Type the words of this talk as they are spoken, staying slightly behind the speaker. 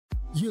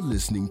You're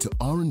listening to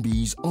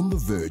R&B's On the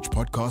Verge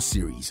podcast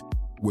series,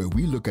 where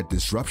we look at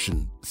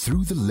disruption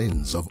through the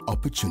lens of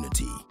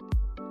opportunity.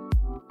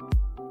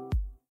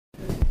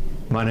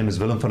 My name is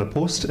Willem van der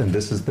Post, and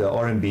this is the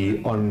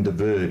R&B On the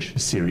Verge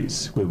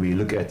series, where we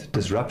look at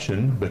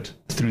disruption, but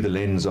through the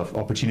lens of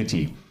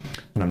opportunity.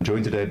 And I'm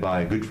joined today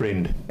by a good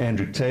friend,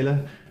 Andrew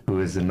Taylor, who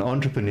is an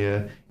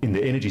entrepreneur in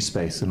the energy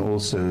space and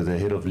also the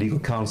head of legal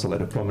counsel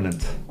at a prominent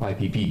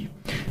IPP.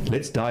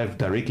 Let's dive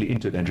directly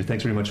into it, Andrew.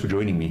 Thanks very much for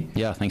joining me.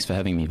 Yeah, thanks for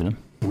having me, Willem.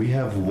 We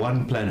have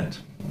one planet.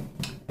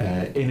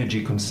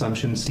 Energy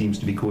consumption seems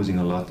to be causing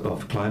a lot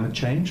of climate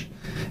change,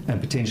 and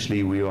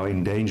potentially we are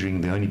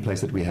endangering the only place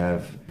that we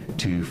have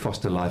to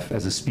foster life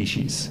as a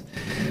species.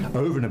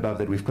 Over and above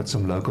that, we've got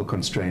some local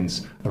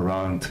constraints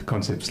around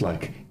concepts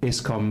like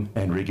Eskom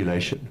and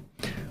regulation.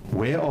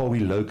 Where are we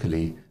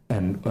locally,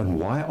 and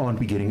why aren't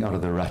we getting out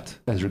of the rut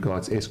as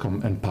regards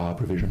Eskom and power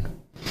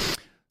provision?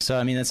 So,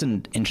 I mean, that's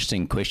an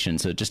interesting question.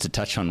 So just to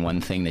touch on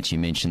one thing that you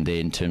mentioned there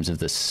in terms of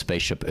the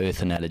spaceship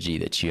Earth analogy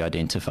that you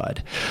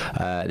identified,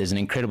 there's an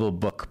incredible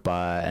book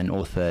by an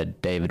author,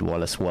 David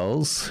Wallace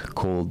Wells,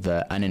 called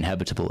The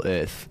Uninhabitable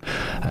Earth.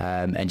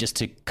 And just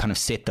to kind of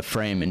set the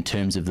frame in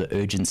terms of the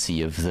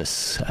urgency of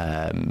this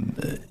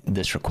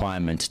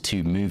requirement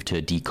to move to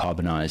a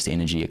decarbonized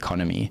energy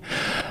economy,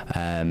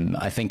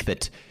 I think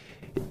that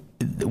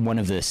one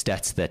of the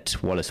stats that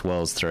Wallace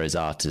Wells throws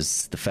out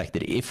is the fact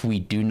that if we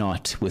do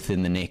not,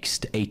 within the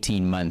next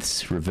 18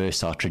 months,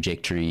 reverse our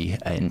trajectory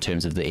in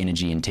terms of the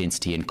energy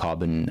intensity and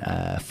carbon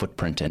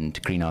footprint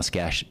and greenhouse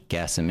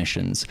gas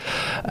emissions,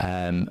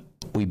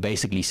 we're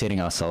basically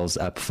setting ourselves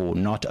up for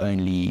not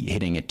only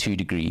hitting a 2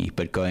 degree,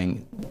 but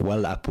going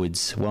well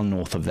upwards, well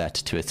north of that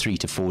to a 3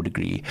 to 4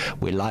 degree,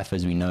 where life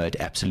as we know it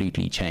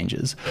absolutely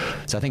changes.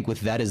 So I think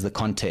with that as the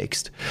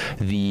context,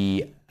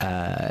 the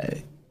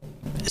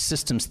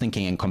systems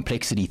thinking and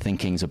complexity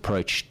thinking's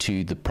approach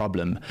to the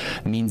problem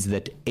means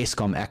that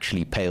Eskom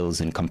actually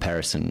pales in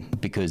comparison,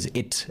 because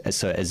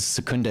as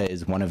Secunda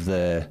is one of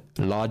the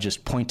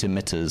largest point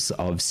emitters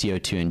of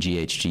CO2 and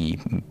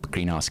GHG,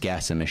 greenhouse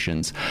gas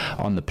emissions,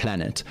 on the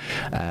planet,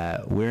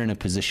 we're in a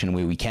position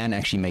where we can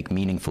actually make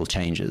meaningful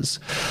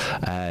changes.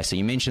 So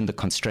you mentioned the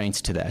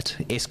constraints to that.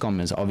 Eskom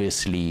is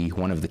obviously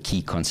one of the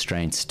key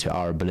constraints to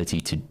our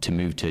ability to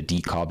move to a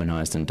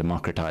decarbonized and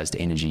democratized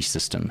energy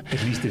system.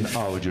 At least in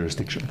our jurisdiction.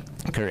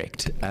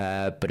 Correct.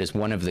 But as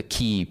one of the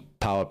key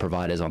power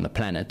providers on the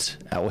planet,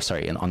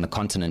 on the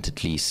continent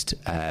at least,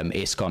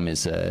 Eskom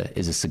is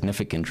a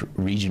significant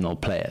regional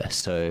player.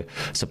 So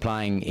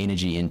supplying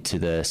energy into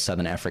the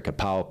Southern Africa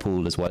power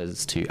pool as well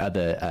as to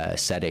other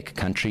SADC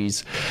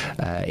countries,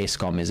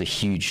 Eskom is a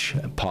huge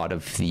part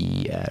of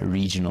the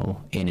regional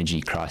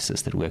energy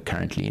crisis that we're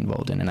currently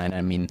involved in. And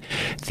I mean,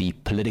 the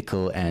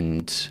political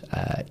and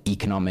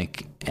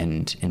economic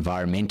and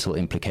environmental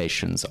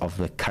implications of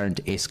the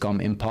current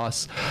Eskom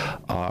impasse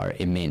are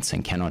immense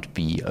and cannot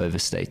be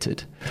overstated.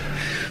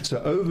 So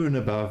over and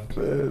above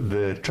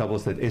the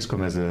troubles that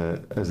Eskom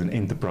as an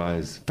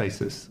enterprise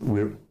faces,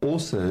 we're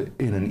also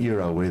in an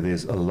era where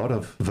there's a lot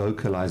of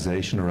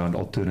vocalization around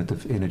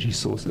alternative energy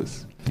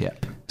sources. Yeah.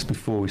 Just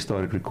before we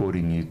started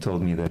recording, you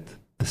told me that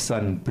the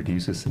sun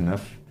produces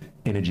enough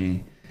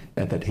energy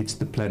that hits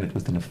the planet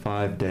within a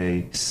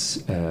 5-day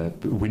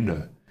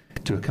window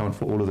to account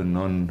for all of the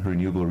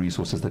non-renewable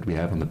resources that we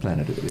have on the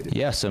planet.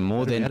 Yeah, so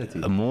more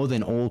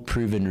than all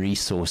proven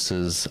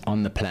resources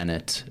on the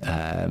planet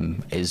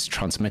is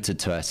transmitted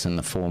to us in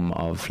the form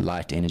of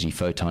light energy,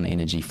 photon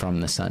energy from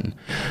the sun.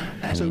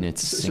 I mean,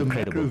 it's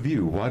incredible. Macro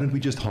view, why don't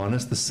we just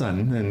harness the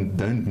sun and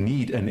don't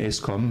need an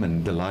Eskom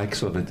and the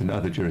likes of it in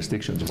other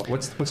jurisdictions?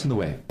 What's in the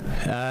way?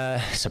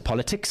 So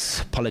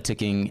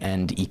politicking,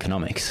 and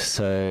economics.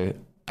 So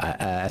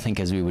I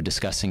think, as we were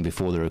discussing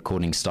before the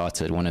recording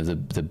started, one of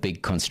the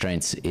big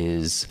constraints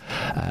is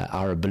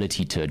our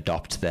ability to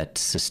adopt that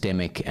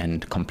systemic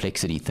and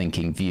complexity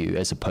thinking view,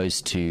 as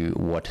opposed to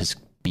what has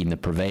been the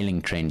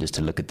prevailing trend, is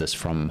to look at this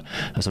from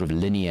a sort of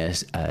linear,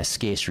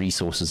 scarce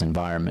resources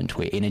environment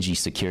where energy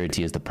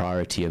security is the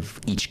priority of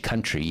each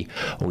country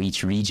or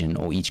each region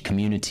or each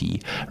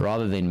community,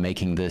 rather than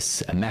making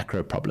this a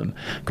macro problem.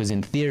 Because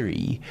in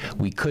theory,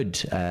 we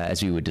could,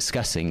 as we were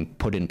discussing,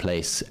 put in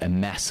place a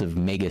massive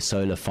mega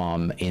solar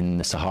farm in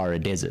the Sahara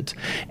Desert,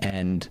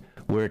 and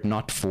were it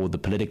not for the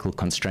political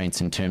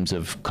constraints in terms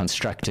of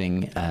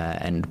constructing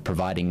and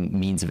providing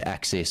means of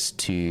access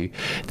to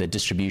the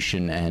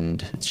distribution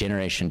and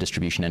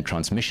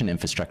transmission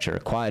infrastructure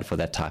required for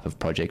that type of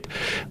project,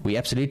 we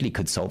absolutely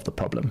could solve the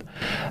problem.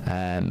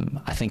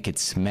 I think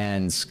it's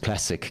man's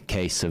classic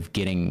case of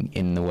getting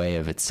in the way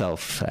of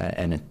itself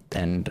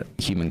and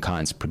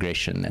humankind's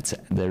progression. That's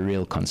the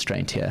real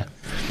constraint here.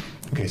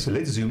 Okay, so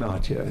let's zoom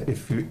out here.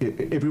 If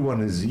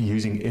everyone is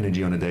using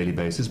energy on a daily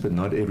basis, but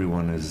not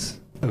everyone is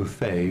au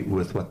fait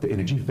with what the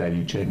energy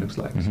value chain looks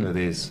like. Mm-hmm.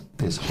 So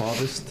there's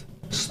harvest,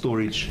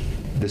 storage,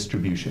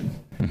 distribution.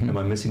 Mm-hmm. Am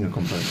I missing a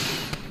component?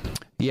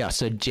 Yeah,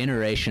 so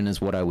generation is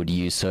what I would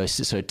use. So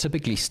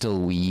typically still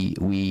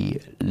we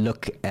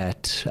look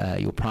at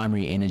your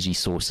primary energy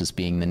source as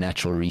being the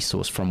natural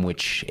resource from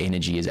which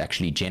energy is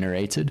actually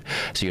generated.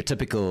 So your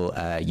typical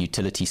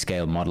utility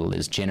scale model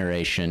is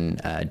generation,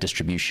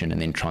 distribution,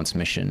 and then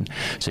transmission.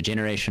 So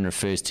generation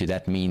refers to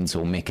that means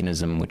or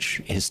mechanism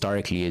which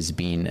historically has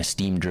been a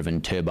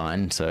steam-driven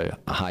turbine, so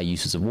high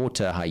uses of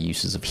water, high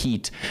uses of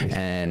heat,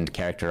 and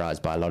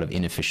characterized by a lot of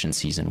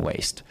inefficiencies and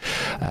waste.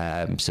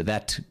 So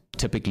that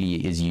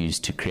typically is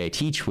used to create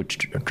heat,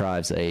 which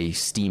drives a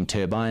steam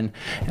turbine,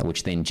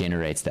 which then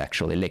generates the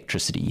actual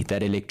electricity.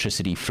 That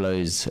electricity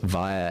flows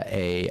via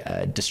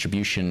a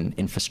distribution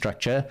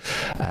infrastructure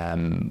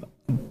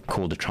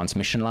called a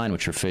transmission line,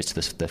 which refers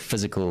to the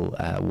physical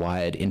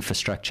wired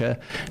infrastructure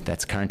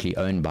that's currently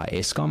owned by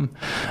Eskom,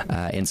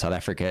 in South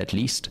Africa at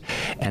least,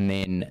 and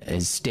then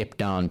is stepped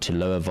down to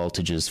lower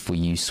voltages for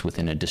use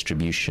within a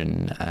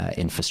distribution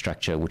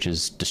infrastructure, which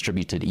is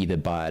distributed either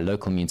by a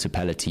local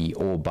municipality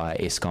or by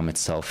Eskom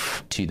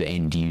itself to the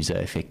end user,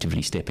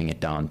 effectively stepping it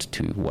down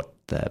to what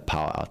the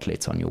power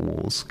outlets on your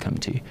walls come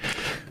to.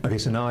 Okay,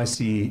 so now I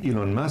see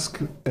Elon Musk,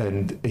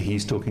 and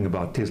he's talking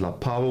about Tesla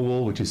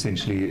Powerwall, which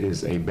essentially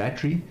is a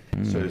battery.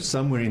 So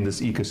somewhere in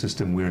this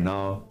ecosystem, we're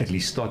now at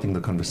least starting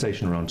the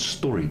conversation around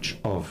storage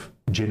of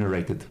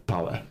generated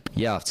power.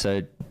 Yeah,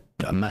 so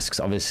Musk's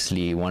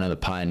obviously one of the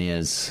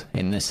pioneers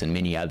in this and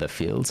many other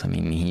fields. I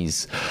mean,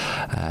 he's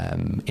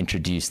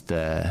introduced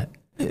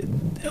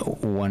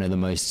one of the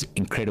most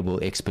incredible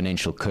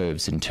exponential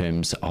curves in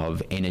terms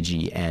of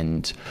energy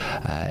and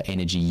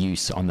energy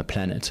use on the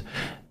planet,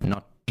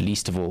 not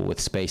least of all with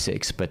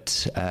SpaceX, but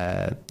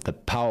the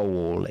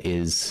Powerwall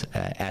is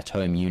an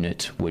at-home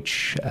unit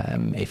which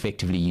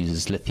effectively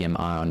uses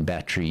lithium-ion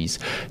batteries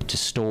to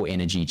store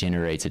energy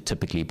generated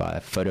typically by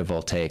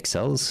photovoltaic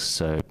cells,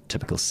 so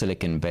typical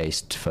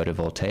silicon-based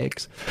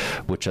photovoltaics,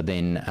 which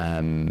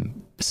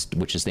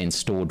is then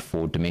stored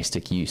for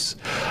domestic use.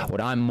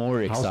 What I'm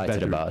more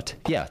excited about,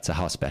 it's a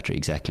house battery,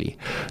 exactly.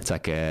 It's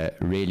like a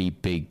really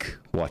big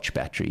watch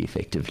battery,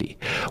 effectively.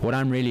 What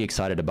I'm really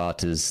excited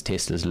about is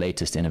Tesla's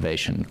latest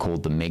innovation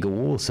called the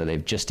Megawall. So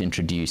they've just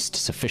introduced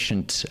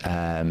sufficient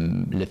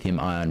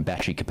lithium-ion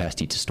battery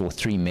capacity to store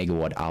 3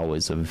 megawatt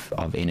hours of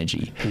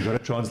energy. You've got to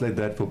translate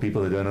that for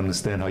people that don't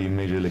understand how you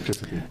measure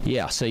electricity.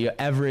 Yeah, so your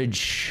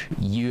average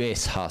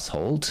US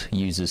household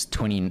uses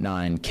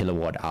 29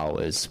 kilowatt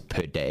hours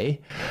per day.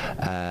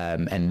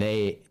 And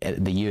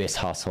the US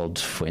household,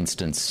 for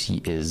instance,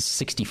 is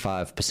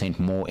 65%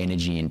 more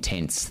energy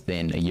intense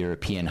than a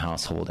European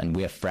household, and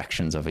we're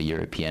fractions of a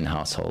European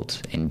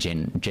household,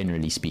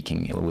 generally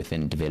speaking,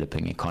 within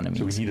developing economies.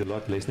 So we need a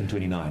lot less than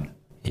 29.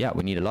 Yeah,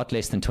 we need a lot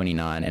less than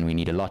 29, and we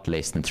need a lot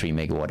less than 3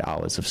 megawatt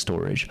hours of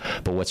storage.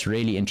 But what's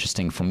really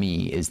interesting for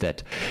me is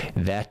that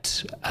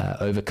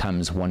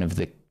overcomes one of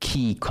the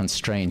key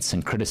constraints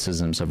and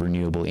criticisms of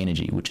renewable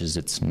energy, which is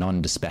its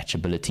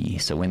non-dispatchability.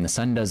 So when the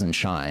sun doesn't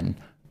shine,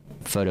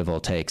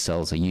 photovoltaic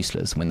cells are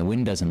useless. When the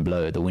wind doesn't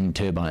blow, the wind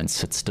turbines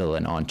sit still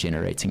and aren't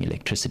generating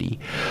electricity.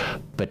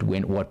 But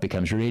what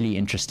becomes really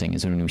interesting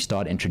is when we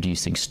start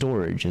introducing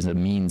storage as a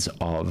means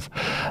of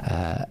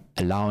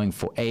allowing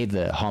for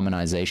the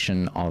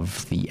harmonization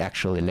of the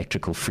actual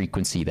electrical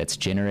frequency that's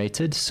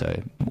generated.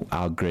 So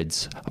our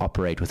grids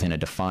operate within a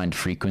defined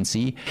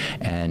frequency,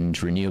 and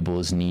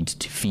renewables need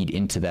to feed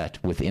into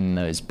that within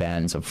those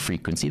bands of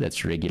frequency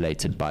that's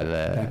regulated by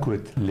the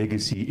backward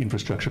legacy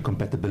infrastructure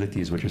compatibility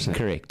is what you're saying.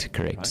 Correct.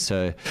 Right.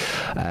 So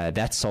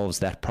that solves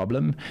that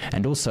problem.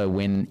 And also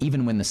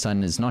even when the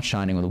sun is not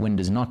shining or the wind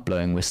is not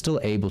blowing, we're still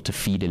able to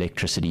feed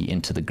electricity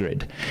into the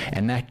grid.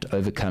 And that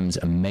overcomes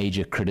a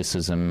major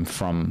criticism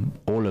from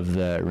all of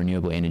the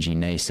renewable energy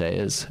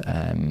naysayers,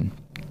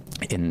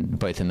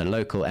 both in the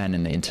local and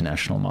in the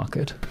international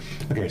market.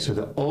 Okay, so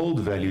the old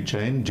value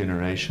chain,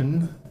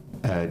 generation,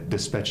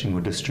 dispatching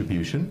or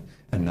distribution,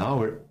 and now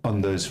we're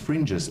on those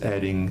fringes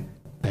adding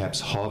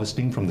perhaps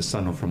harvesting from the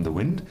sun or from the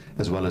wind,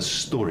 as well as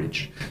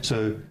storage.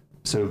 So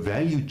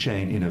value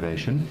chain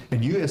innovation,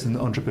 and you as an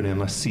entrepreneur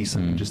must see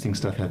some interesting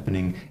stuff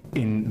happening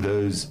in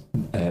those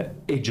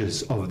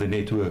edges of the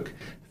network,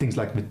 things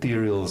like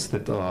materials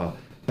that are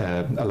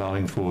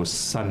allowing for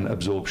sun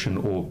absorption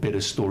or better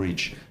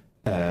storage,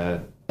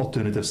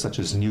 alternatives such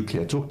as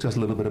nuclear. Talk to us a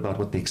little bit about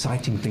what the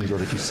exciting things are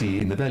that you see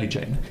in the value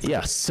chain.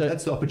 Yeah, so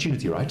that's the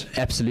opportunity, right?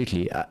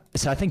 Absolutely.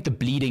 So I think the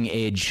bleeding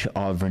edge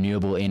of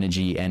renewable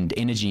energy and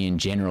energy in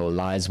general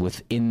lies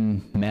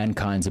within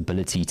mankind's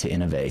ability to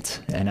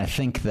innovate. And I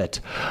think that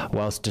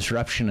whilst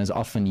disruption is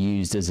often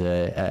used as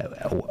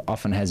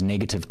often has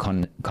negative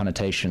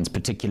connotations,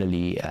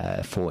 particularly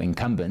for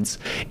incumbents,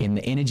 in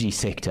the energy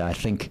sector, I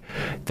think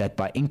that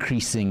by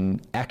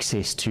increasing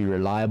access to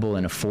reliable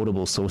and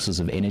affordable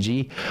sources of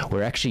energy,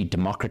 we're actually actually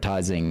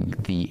democratizing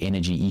the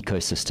energy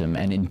ecosystem,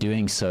 and in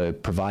doing so,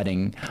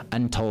 providing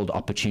untold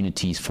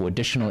opportunities for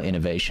additional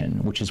innovation,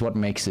 which is what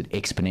makes it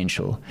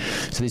exponential.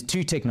 So there's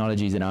two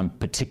technologies that I'm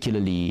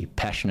particularly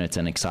passionate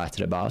and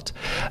excited about.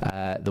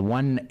 The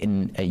one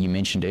you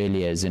mentioned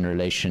earlier is in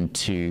relation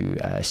to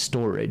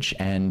storage,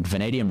 and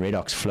vanadium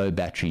redox flow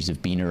batteries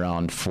have been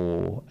around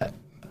for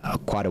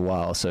quite a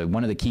while. So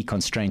one of the key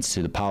constraints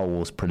to the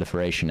Powerwall's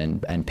proliferation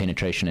and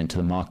penetration into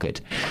the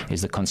market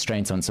is the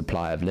constraints on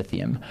supply of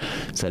lithium.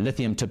 So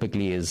lithium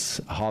typically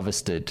is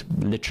harvested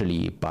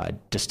literally by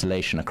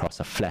distillation across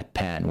a flat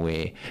pan,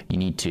 where you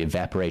need to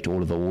evaporate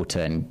all of the water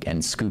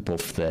and scoop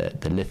off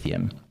the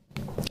lithium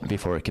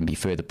before it can be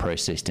further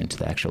processed into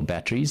the actual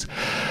batteries.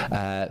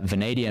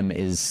 Vanadium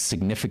is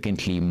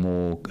significantly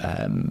more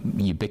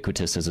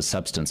ubiquitous as a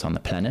substance on the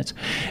planet,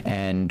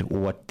 and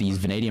what these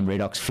vanadium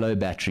redox flow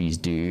batteries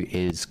do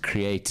is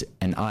create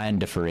an ion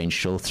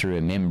differential through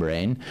a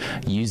membrane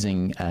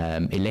using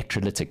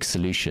electrolytic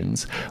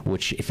solutions,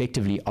 which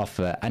effectively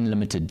offer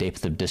unlimited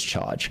depth of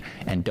discharge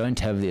and don't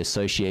have the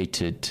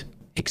associated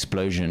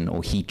explosion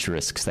or heat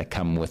risks that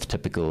come with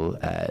typical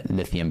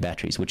lithium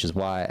batteries, which is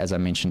why, as I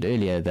mentioned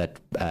earlier,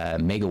 that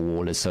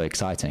Megawall is so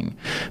exciting,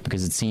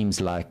 because it seems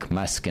like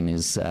Musk and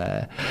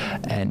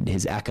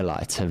his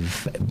acolytes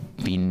have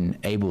been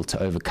able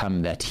to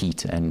overcome that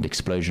heat and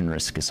explosion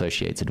risk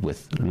associated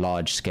with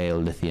large-scale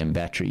lithium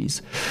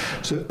batteries.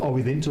 So are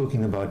we then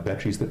talking about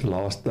batteries that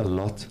last a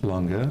lot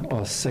longer,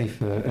 are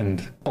safer,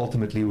 and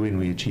ultimately, when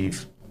we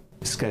achieve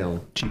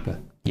scale, cheaper?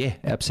 Yeah,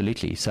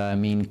 absolutely. So, I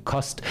mean,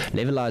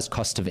 levelized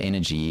cost of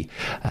energy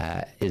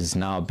is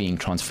now being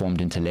transformed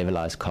into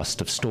levelized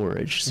cost of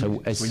storage. So,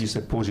 when you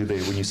say, pause you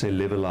there, when you say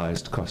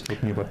levelized cost, talk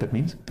to me what that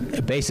means?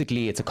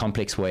 Basically, it's a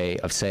complex way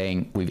of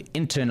saying we've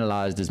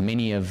internalized as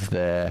many of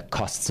the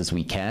costs as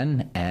we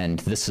can, and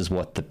this is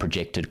what the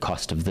projected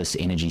cost of this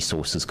energy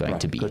source is going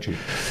to be. Got you.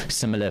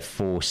 Similar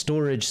for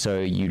storage. So,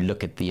 you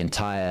look at the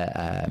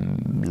entire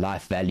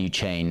life value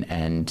chain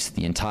and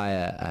the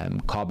entire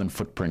carbon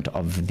footprint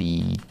of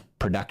the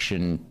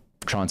production,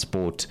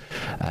 transport,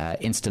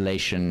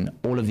 installation,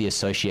 all of the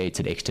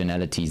associated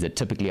externalities that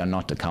typically are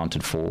not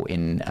accounted for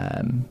in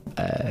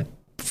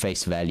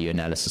face value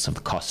analysis of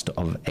the cost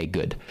of a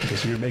good. Okay,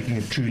 so you're making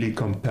it truly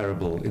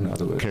comparable, in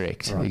other words.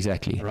 Correct, right.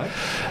 Exactly. Right.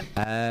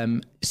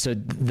 So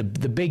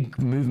the big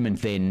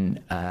movement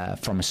then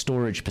from a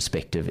storage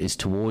perspective is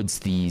towards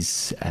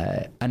these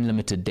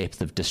unlimited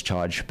depth of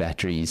discharge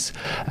batteries.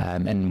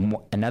 And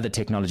another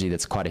technology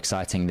that's quite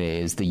exciting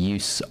there is the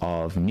use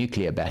of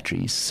nuclear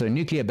batteries. So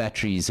nuclear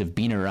batteries have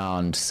been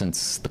around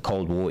since the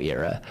Cold War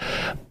era,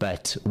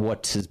 but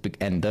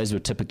and those were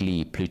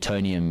typically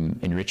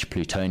enriched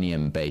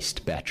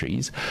plutonium-based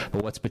batteries.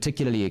 But what's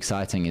particularly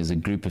exciting is a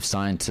group of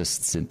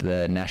scientists at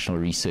the National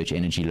Research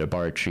Energy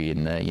Laboratory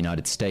in the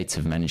United States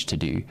have managed to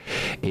do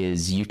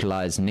is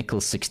utilize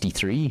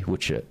nickel-63,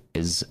 which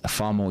is a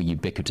far more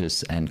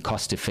ubiquitous and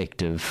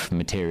cost-effective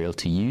material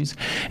to use,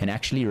 and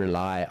actually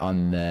rely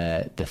on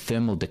the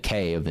thermal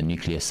decay of the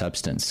nuclear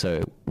substance.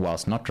 So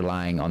whilst not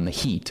relying on the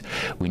heat,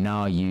 we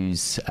now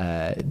use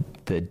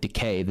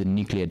the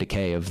nuclear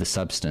decay of the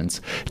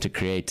substance to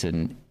create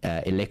an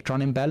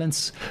electron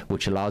imbalance,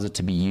 which allows it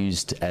to be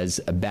used as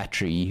a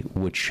battery,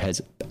 which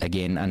has,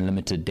 again,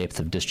 unlimited depth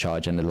of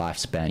discharge and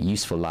a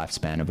useful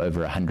lifespan of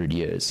over 100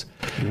 years.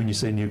 When you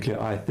say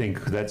nuclear, I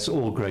think that's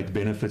all great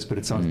benefits, but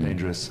it sounds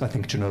dangerous. I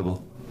think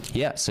Chernobyl.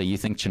 Yeah, so you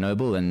think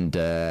Chernobyl, and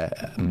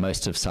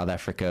most of South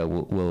Africa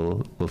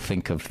will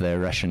think of the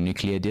Russian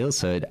nuclear deal.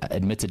 So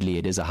admittedly,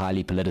 it is a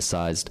highly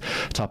politicized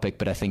topic,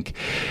 but I think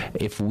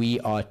if we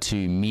are to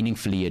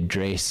meaningfully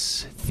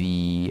address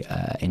the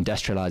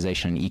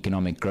industrialization and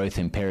economic growth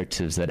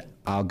imperatives that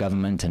our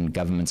government and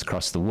governments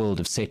across the world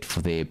have set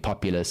for their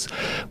populace,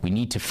 we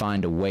need to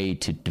find a way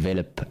to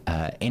develop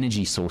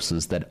energy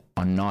sources that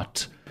are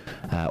not,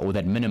 or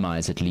that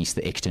minimize at least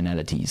the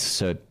externalities.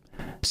 So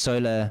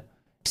solar,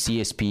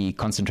 CSP,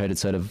 concentrated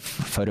solar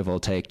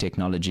photovoltaic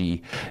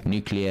technology,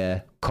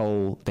 nuclear,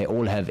 coal, they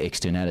all have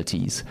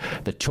externalities.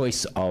 The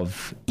choice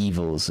of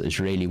evils is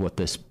really what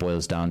this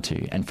boils down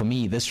to. And for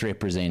me, this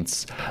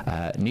represents,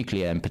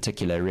 nuclear in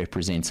particular,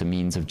 represents a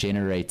means of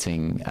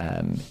generating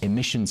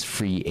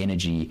emissions-free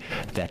energy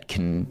that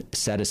can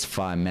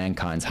satisfy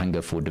mankind's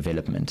hunger for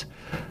development.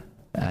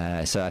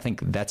 So I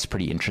think that's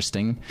pretty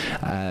interesting.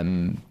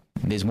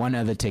 There's one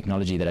other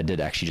technology that I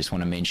did actually just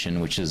want to mention,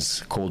 which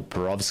is called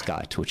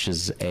perovskite, which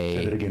is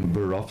Say that again,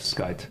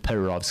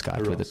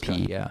 perovskite with a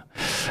P, yeah.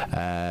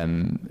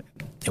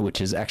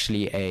 Which is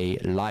actually a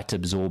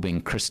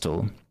light-absorbing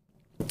crystal,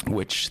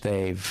 which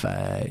they've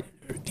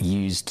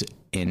used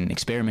in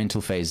experimental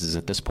phases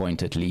at this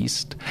point at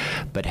least,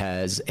 but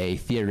has a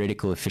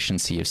theoretical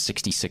efficiency of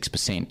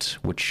 66%,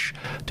 which,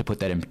 to put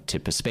that into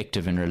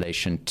perspective in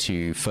relation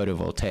to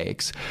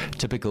photovoltaics,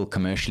 typical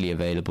commercially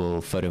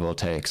available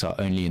photovoltaics are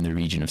only in the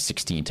region of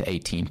 16 to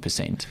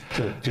 18%.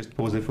 So just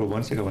pause there for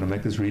 1 second. I want to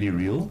make this really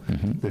real.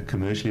 The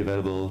commercially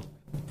available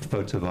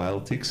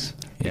photovoltaics,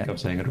 I think I'm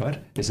saying it right,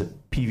 is a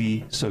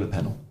PV solar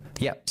panel.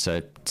 Yeah,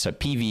 so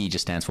PV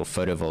just stands for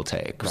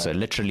photovoltaic. Right. So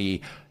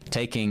literally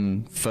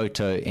taking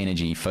photon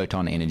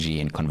energy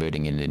and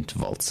converting it into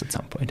volts at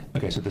some point.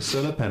 Okay, so the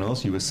solar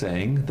panels, you were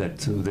saying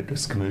that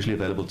is commercially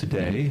available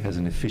today has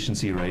an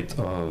efficiency rate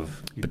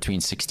of between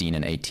 16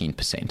 and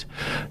 18%.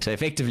 So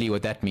effectively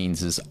what that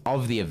means is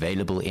of the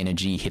available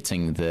energy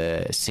hitting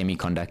the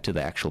semiconductor,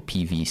 the actual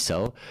PV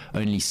cell,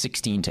 only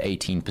 16 to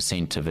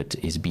 18% of it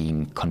is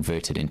being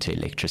converted into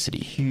electricity.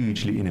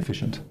 Hugely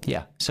inefficient.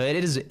 Yeah, so it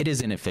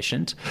is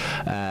inefficient,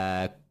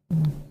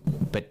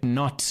 but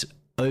not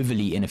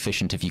overly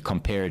inefficient if you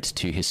compare it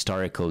to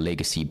historical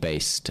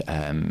legacy-based.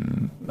 I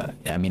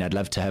mean, I'd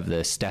love to have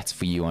the stats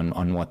for you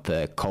on what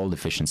the coal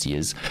efficiency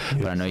is,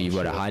 but I know you've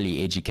got a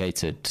highly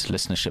educated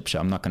listenership, so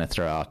I'm not going to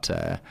throw out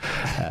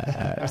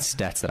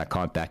stats that I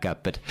can't back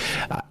up, but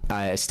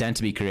I stand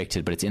to be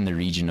corrected, but it's in the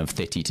region of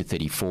 30 to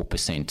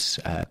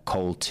 34%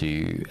 coal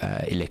to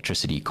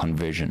electricity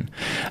conversion.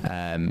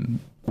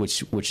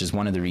 Which is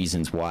one of the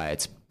reasons why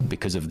it's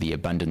because of the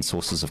abundant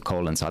sources of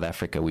coal in South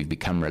Africa, we've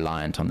become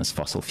reliant on this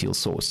fossil fuel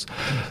source.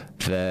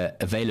 The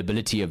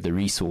availability of the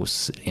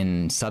resource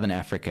in Southern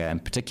Africa,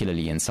 and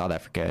particularly in South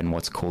Africa in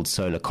what's called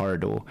solar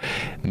corridor,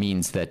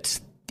 means that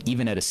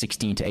even at a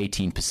 16 to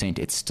 18%,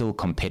 it's still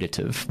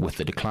competitive. With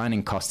the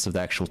declining costs of the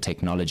actual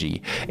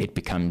technology, it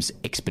becomes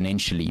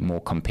exponentially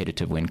more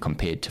competitive when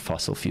compared to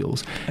fossil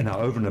fuels. And now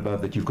over and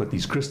above that, you've got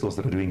these crystals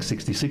that are doing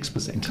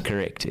 66%.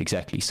 Correct,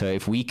 exactly. So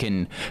if we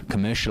can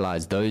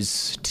commercialize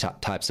those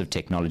types of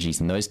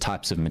technologies and those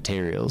types of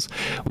materials,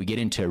 we get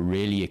into a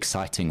really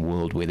exciting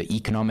world where the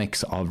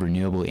economics of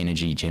renewable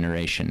energy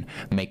generation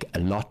make a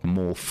lot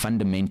more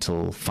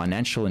fundamental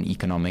financial and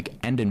economic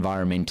and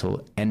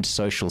environmental and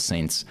social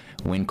sense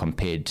when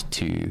compared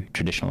to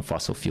traditional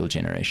fossil fuel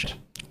generation.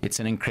 It's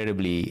an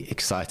incredibly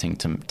exciting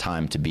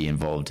time to be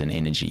involved in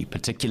energy,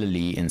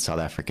 particularly in South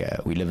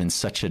Africa. We live in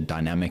such a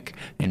dynamic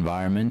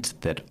environment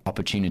that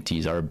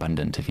opportunities are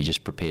abundant if you're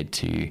just prepared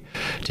to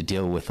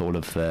deal with all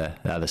of the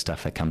other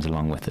stuff that comes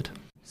along with it.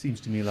 Seems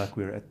to me like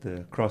we're at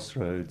the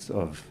crossroads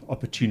of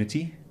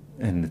opportunity,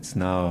 and it's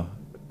now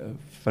a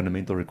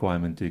fundamental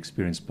requirement to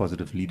experience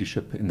positive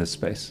leadership in this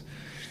space.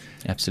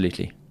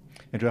 Absolutely.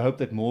 And I hope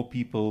that more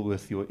people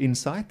with your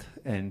insight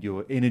and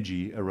your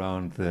energy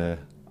around the,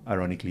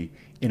 ironically,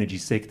 energy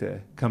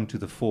sector come to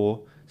the fore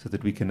so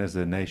that we can, as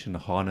a nation,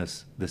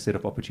 harness the set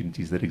of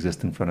opportunities that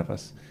exist in front of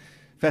us.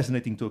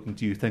 Fascinating talking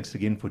to you. Thanks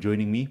again for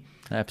joining me.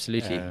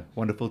 Absolutely.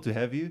 Wonderful to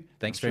have you.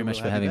 Thanks very much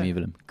for having me,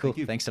 Willem. Cool.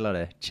 Thanks a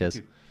lot.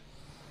 Cheers.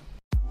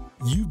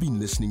 You've been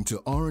listening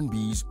to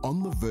R&B's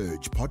On the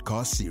Verge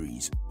podcast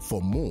series.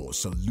 For more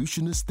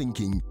solutionist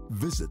thinking,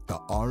 visit the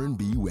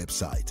R&B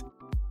website.